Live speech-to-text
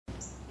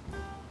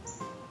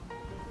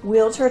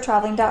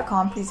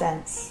WheelchairTraveling.com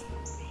presents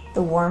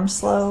the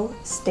Wormsloe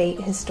State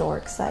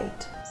Historic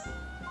Site.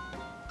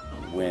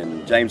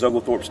 When James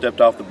Oglethorpe stepped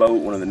off the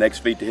boat, one of the next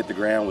feet to hit the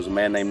ground was a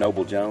man named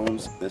Noble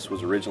Jones. This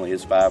was originally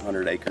his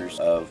 500 acres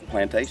of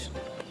plantation.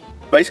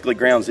 Basically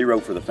ground zero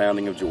for the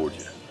founding of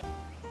Georgia.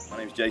 My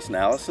name is Jason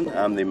Allison.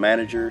 I'm the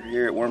manager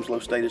here at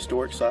Wormsloe State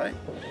Historic Site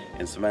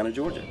in Savannah,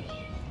 Georgia.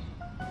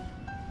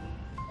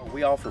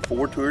 We offer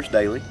 4 tours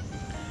daily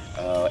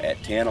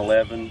at 10,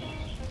 11,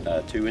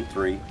 2, and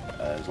 3,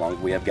 as long as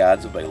we have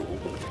guides available.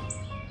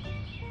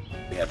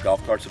 We have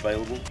golf carts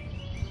available.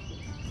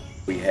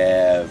 We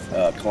have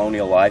a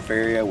colonial life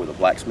area with a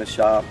blacksmith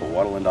shop, a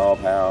wattle and daub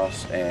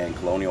house, and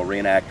colonial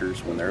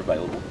reenactors when they're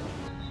available.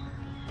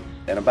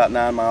 And about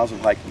 9 miles of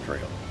hiking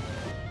trail.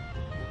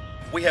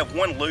 We have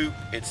one loop.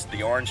 It's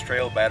the Orange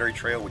Trail, Battery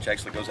Trail, which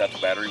actually goes out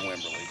to Battery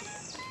Wimberley.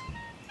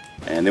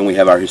 And then we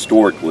have our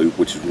historic loop,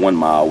 which is 1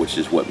 mile, which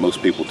is what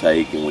most people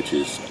take, and which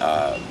is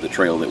the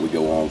trail that we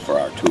go on for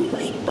our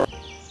tours.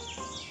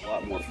 A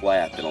lot more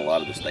flat than a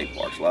lot of the state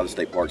parks. A lot of the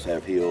state parks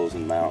have hills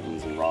and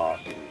mountains and rock.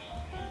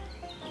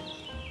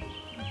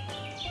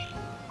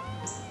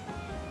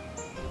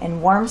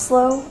 And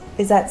Wormsloe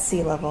is at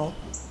sea level.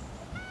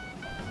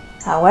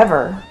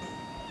 However,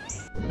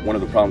 one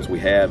of the problems we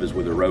have is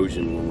with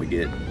erosion when we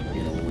get,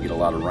 when we get a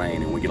lot of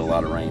rain, and we get a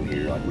lot of rain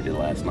here like we did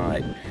last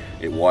night.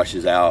 It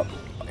washes out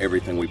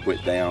everything we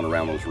put down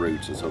around those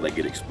roots, and so they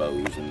get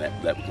exposed, and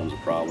that becomes a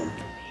problem.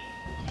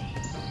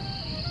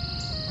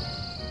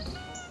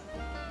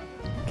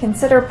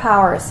 Consider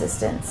power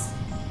assistance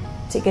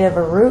to get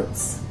over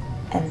roots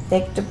and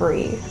thick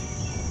debris.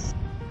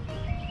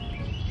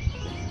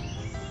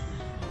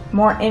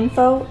 More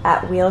info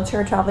at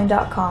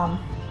wheelchairtraveling.com.